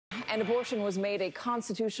And abortion was made a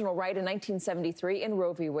constitutional right in 1973 in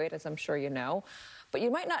Roe v. Wade, as I'm sure you know. But you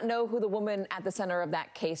might not know who the woman at the center of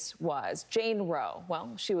that case was. Jane Roe.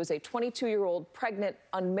 Well, she was a 22-year-old pregnant,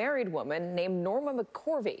 unmarried woman named Norma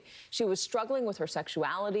McCorvey. She was struggling with her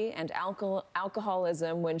sexuality and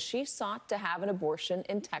alcoholism when she sought to have an abortion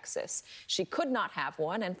in Texas. She could not have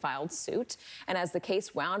one and filed suit. And as the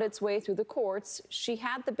case wound its way through the courts, she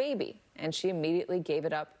had the baby, and she immediately gave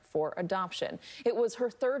it up for adoption. It was her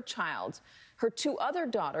third child. Her two other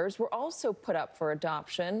daughters were also put up for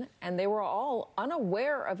adoption, and they were all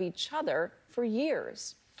unaware of each other for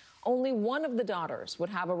years. Only one of the daughters would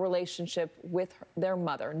have a relationship with their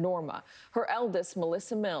mother, Norma, her eldest,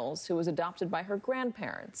 Melissa Mills, who was adopted by her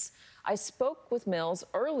grandparents. I spoke with Mills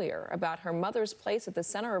earlier about her mother's place at the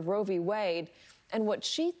center of Roe v. Wade and what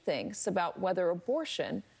she thinks about whether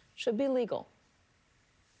abortion should be legal.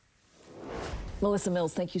 Melissa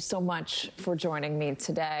Mills, thank you so much for joining me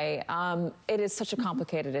today. It is such a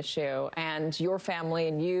complicated issue, and your family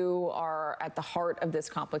and you are at the heart of this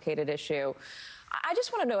complicated issue. I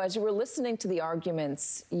just want to know, as you were listening to the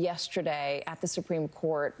arguments yesterday at the Supreme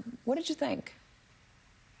Court, what did you think?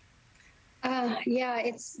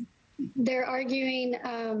 They're arguing,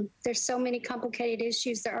 there's so many complicated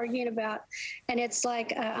issues they're arguing about, and it's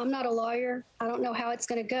like, I'm not a lawyer. I don't know how it's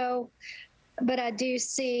going to go. But I do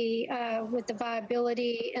see with the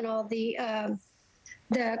viability and all the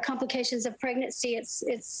complications of pregnancy,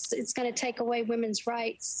 it's going to take away women's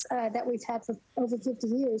rights that we've had for over 50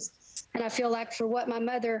 years. And I feel like for what my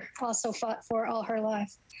mother also fought for all her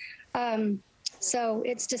life. So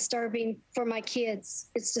it's disturbing for my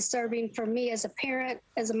kids. It's disturbing for me as a parent,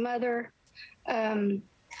 as a mother, as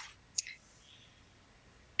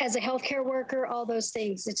a healthcare worker, all those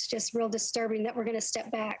things. It's just real disturbing that we're going to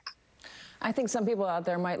step back. I think some people out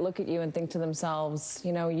there might look at you and think to themselves,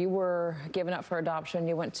 you know, you were given up for adoption.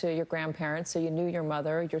 You went to your grandparents, so you knew your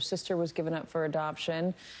mother. Your sister was given up for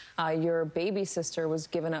adoption. Your baby sister was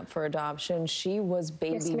given up for adoption. She was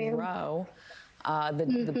baby Roe,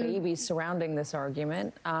 the baby surrounding this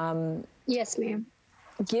argument. Yes, ma'am.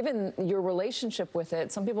 Given your relationship with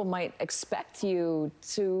it, some people might expect you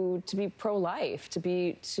to be pro-life, to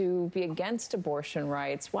be against abortion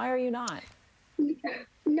rights. Why are you not?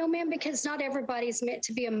 No, ma'am, because not everybody's meant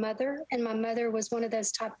to be a mother, and my mother was one of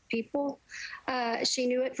those type of people. She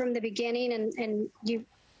knew it from the beginning, and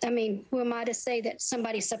I mean, who am I to say that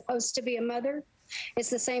somebody's supposed to be a mother? It's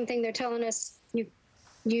the same thing they're telling us,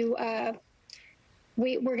 we're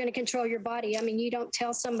going to control your body. I mean, you don't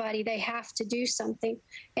tell somebody they have to do something.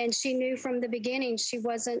 And she knew from the beginning she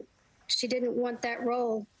didn't want that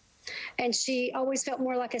role. And she always felt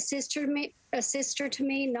more like a sister to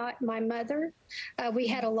me, not my mother. We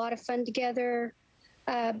had a lot of fun together.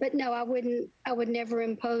 But no, I would never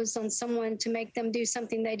impose on someone to make them do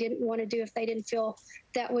something they didn't want to do if they didn't feel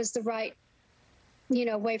that was the right,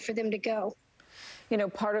 way for them to go. You know,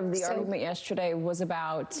 part of the argument yesterday was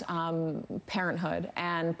about parenthood,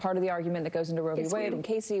 and part of the argument that goes into Roe v. Wade and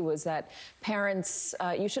Katy was that parents,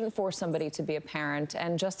 you shouldn't force somebody to be a parent.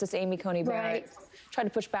 And Justice Amy Coney Barrett tried to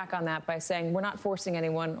push back on that by saying we're not forcing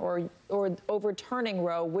anyone, or overturning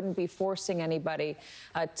Roe wouldn't be forcing anybody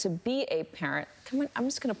to be a parent. Come on, I'm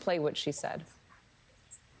just going to play what she said.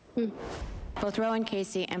 Both Roe and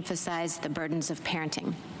Katy emphasized the burdens of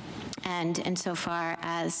parenting. And insofar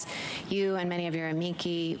as you and many of your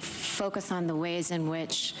amici focus on the ways in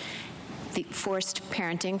which the forced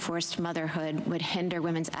parenting, forced motherhood would hinder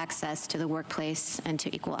women's access to the workplace and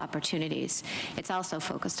to equal opportunities, it's also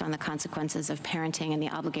focused on the consequences of parenting and the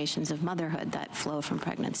obligations of motherhood that flow from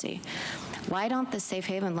pregnancy. Why don't the safe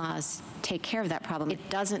haven laws take care of that problem? It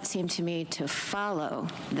doesn't seem to me to follow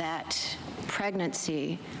that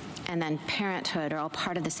pregnancy and then parenthood are all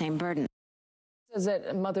part of the same burden. Says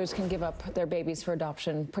that mothers can give up their babies for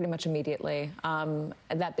adoption pretty much immediately, and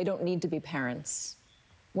that they don't need to be parents.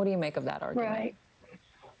 What do you make of that argument? Right.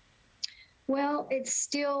 Well, it's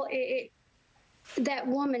still, that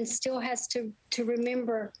woman still has to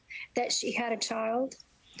remember that she had a child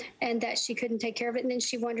and that she couldn't take care of it, and then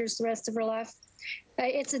she wonders the rest of her life.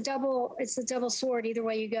 It's a double sword either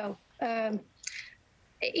way you go.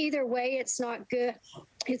 Either way, it's not good.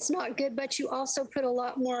 It's not good, but you also put a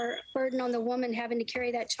lot more burden on the woman having to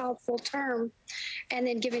carry that child full term and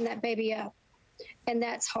then giving that baby up. And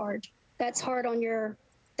that's hard. That's hard on your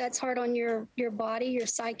body, your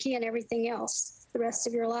psyche, and everything else the rest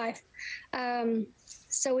of your life.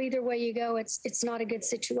 So either way you go, it's not a good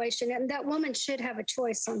situation. And that woman should have a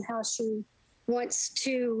choice on how she wants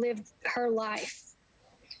to live her life.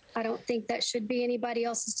 I don't think that should be anybody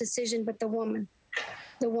else's decision but the woman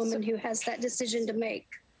who has that decision to make.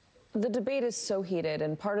 The debate is so heated,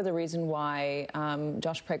 and part of the reason why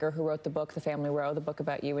Josh Prager, who wrote the book, The Family Row, the book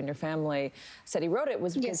about you and your family, said he wrote it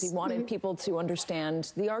was because he wanted people to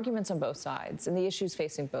understand the arguments on both sides and the issues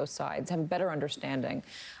facing both sides, have a better understanding.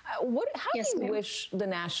 How do you wish the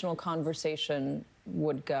national conversation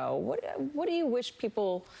would go? What do you wish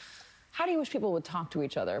people, how do you wish people would talk to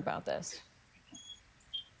each other about this?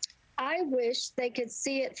 I wish they could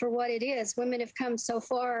see it for what it is. Women have come so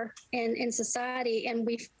far in society, and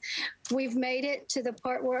we've made it to the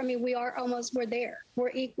part where, I mean, we're there. We're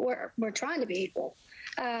equal. We're trying to be equal.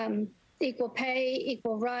 Equal pay,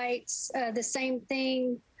 equal rights, the same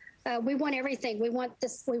thing. We want everything. We want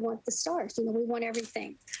this. We want the stars. You know, we want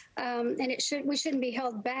everything. And we shouldn't be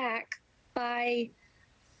held back by,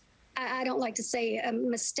 I don't like to say a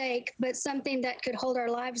mistake, but something that could hold our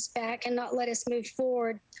lives back and not let us move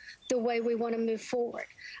forward the way we want to move forward.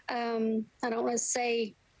 I don't want to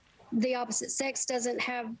say the opposite sex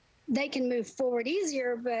they can move forward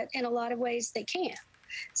easier, but in a lot of ways they can.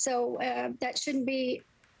 So that shouldn't be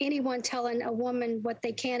anyone telling a woman what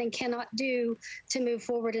they can and cannot do to move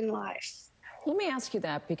forward in life. Let me ask you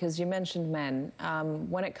that, because you mentioned men.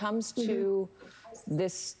 When it comes to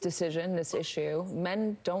this decision, this issue,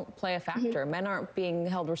 men don't play a factor. Men aren't being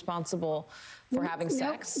held responsible for having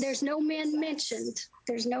sex. There's no men mentioned.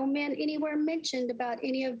 There's no men anywhere mentioned about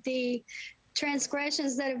any of the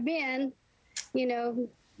transgressions that have been. You know,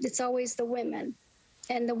 it's always the women,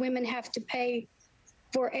 and the women have to pay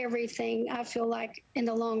for everything, I feel like, in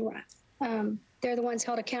the long run. They're the ones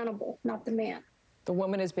held accountable, not the man. The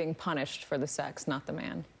woman is being punished for the sex, not the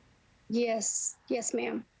man. Yes,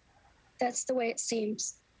 ma'am. That's the way it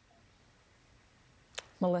seems.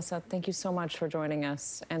 Melissa, thank you so much for joining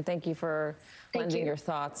us, and thank you for lending your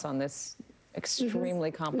thoughts on this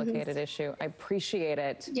extremely complicated issue. I appreciate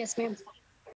it. Yes, ma'am.